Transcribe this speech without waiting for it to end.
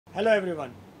Hello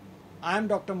everyone, I am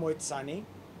Dr. Mohit Sahni.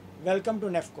 Welcome to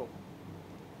NfECHO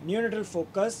Neonatal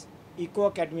Focus Echo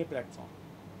Academy platform.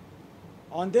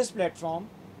 On this platform,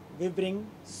 we bring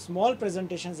small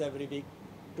presentations every week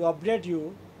to update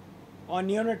you on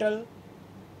neonatal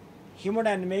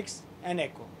hemodynamics and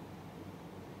echo.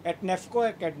 At NfECHO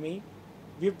Academy,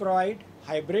 we provide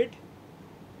hybrid,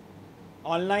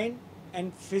 online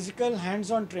and physical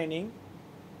hands-on training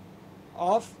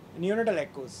of neonatal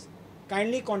echoes.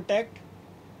 Kindly contact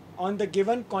on the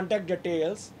given contact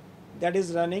details that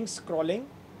is running scrolling.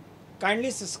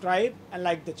 Kindly subscribe and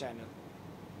like the channel.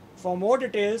 For more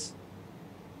details,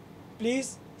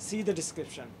 please see the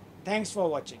description. Thanks for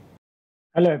watching.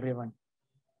 Hello everyone.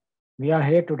 We are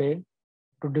here today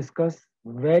to discuss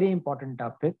very important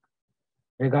topic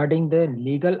regarding the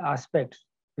legal aspects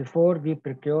before we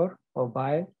procure or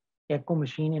buy echo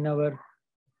machine in our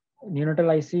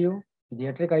neonatal ICU,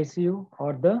 pediatric ICU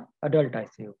or the adult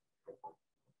ICU.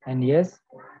 And yes,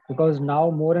 because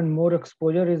now more and more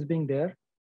exposure is being there,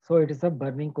 so it is a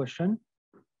burning question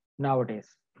nowadays.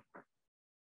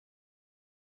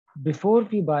 Before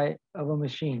we buy our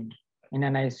machine in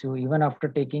an ICU, even after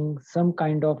taking some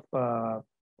kind of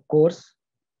course,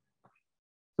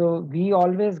 so we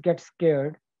always get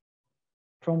scared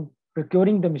from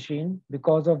procuring the machine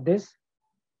because of this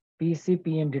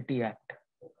pcpndt Act.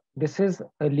 This is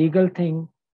a legal thing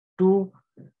to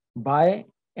buy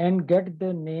and get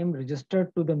the name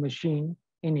registered to the machine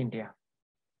in India.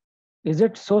 Is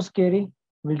it so scary?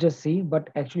 We'll just see, but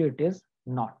actually it is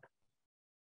not.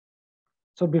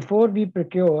 So before we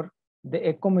procure the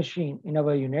echo machine in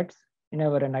our units, in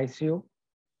our NICU,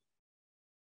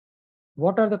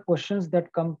 what are the questions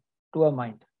that come to our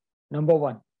mind? Number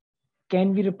one,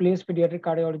 can we replace pediatric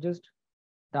cardiologist?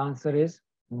 The answer is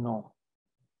no.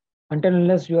 Until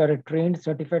unless you are a trained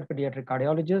certified pediatric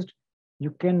cardiologist,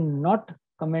 you cannot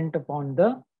comment upon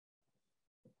the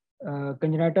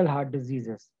congenital heart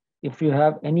diseases if you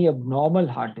have any abnormal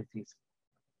heart disease.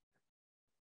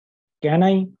 Can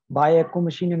I buy echo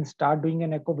machine and start doing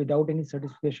an echo without any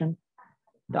certification?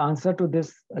 The answer to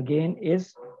this again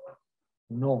is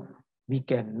no, we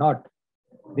cannot.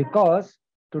 Because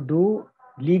to do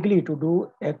legally, to do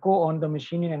echo on the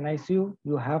machine in NICU,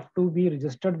 you have to be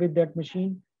registered with that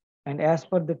machine. And as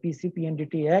per the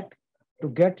pcpndt Act, to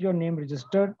get your name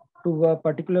registered to a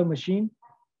particular machine,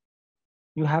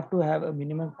 you have to have a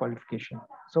minimum qualification.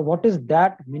 So what is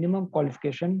that minimum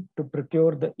qualification to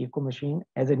procure the echo machine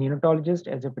as a neonatologist,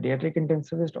 as a pediatric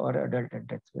intensivist or adult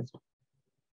intensivist?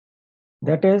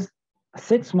 That is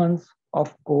 6 months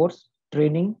of course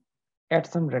training at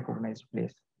some recognized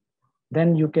place.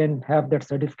 Then you can have that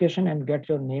certification and get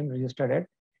your name registered at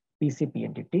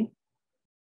pcpndt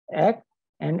Act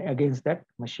and against that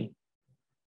machine.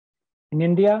 In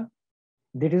India,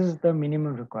 this is the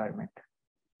minimum requirement.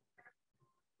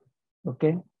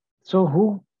 Okay, so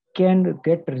who can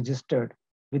get registered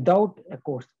without a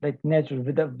course like natural,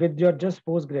 with your just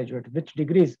postgraduate, which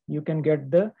degrees you can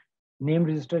get the name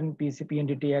registered in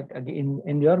pcpndt Act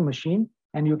in your machine,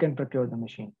 and you can procure the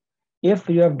machine. If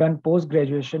you have done post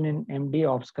graduation in MD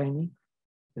Obsgyne,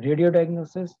 radio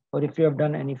diagnosis, or if you have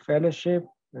done any fellowship,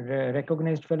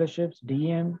 recognized fellowships,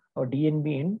 DM or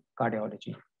DNB in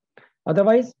cardiology.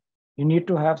 Otherwise, you need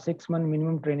to have 6-month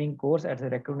minimum training course at a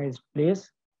recognized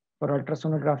place for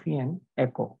ultrasonography and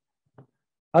echo.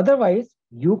 Otherwise,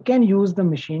 you can use the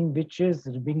machine which is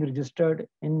being registered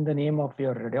in the name of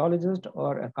your radiologist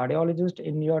or a cardiologist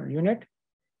in your unit,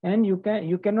 and you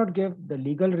cannot give the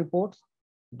legal reports,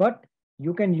 but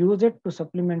you can use it to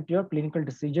supplement your clinical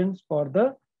decisions for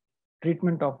the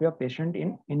treatment of your patient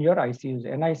in your ICUs,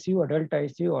 NICU, adult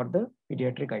ICU, or the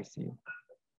pediatric ICU.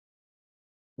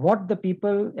 What the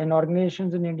people and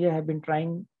organizations in India have been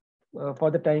trying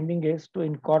for the time being is to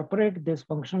incorporate this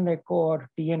functional echo or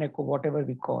TN echo, whatever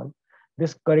we call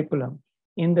this curriculum,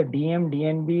 in the DM,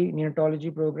 DNB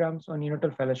neonatology programs or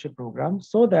neonatal fellowship programs,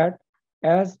 so that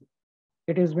as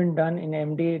it has been done in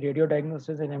MD radio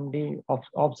diagnosis and MD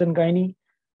obs and gynae,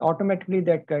 automatically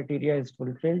that criteria is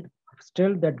fulfilled.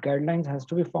 Still, that guidelines has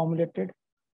to be formulated,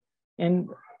 and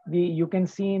you can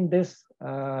see in this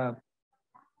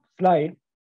slide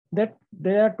that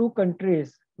there are 2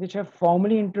 countries which have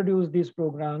formally introduced these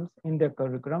programs in their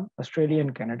curriculum, Australia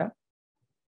and Canada.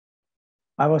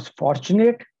 I was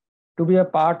fortunate to be a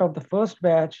part of the first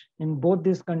batch in both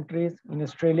these countries, in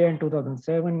Australia in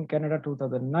 2007, Canada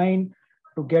 2009,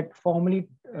 to get formally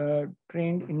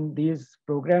trained in these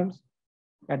programs.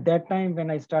 At that time, when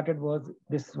I started,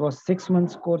 this was 6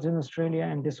 months course in Australia,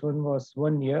 and this one was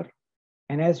 1 year.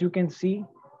 And as you can see,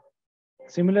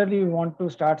 similarly, we want to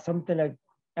start something like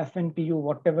FNPU,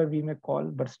 whatever we may call,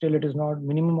 but still it is not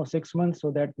minimum of 6 months,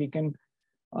 so that we can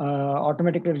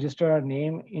automatically register our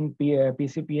name in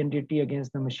pcpndt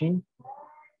against the machine.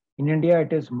 In India,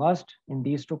 it is must. In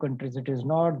these two countries, it is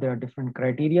not. There are different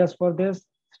criteria for this.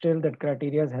 Still, that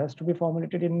criteria has to be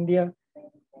formulated in India,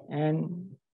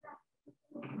 and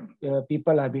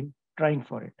people have been trying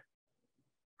for it.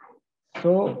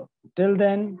 So till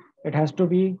then, it has to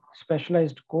be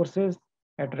specialized courses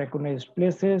at recognized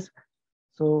places.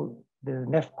 So the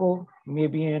NfECHO may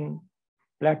be a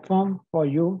platform for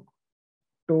you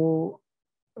to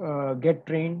get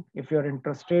trained if you're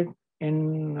interested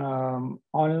in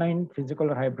online physical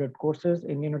or hybrid courses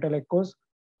in neonatal echoes.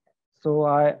 So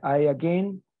I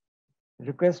again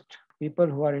request people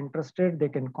who are interested, they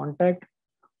can contact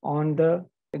on the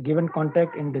given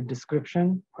contact in the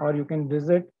description, or you can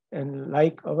visit and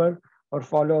like our or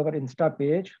follow our Insta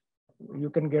page. You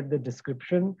can get the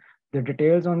description, the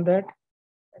details on that.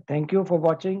 Thank you for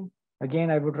watching. Again,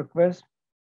 I would request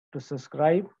to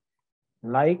subscribe,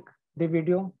 like the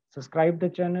video, subscribe the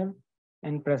channel,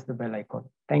 and press the bell icon.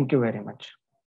 Thank you very much.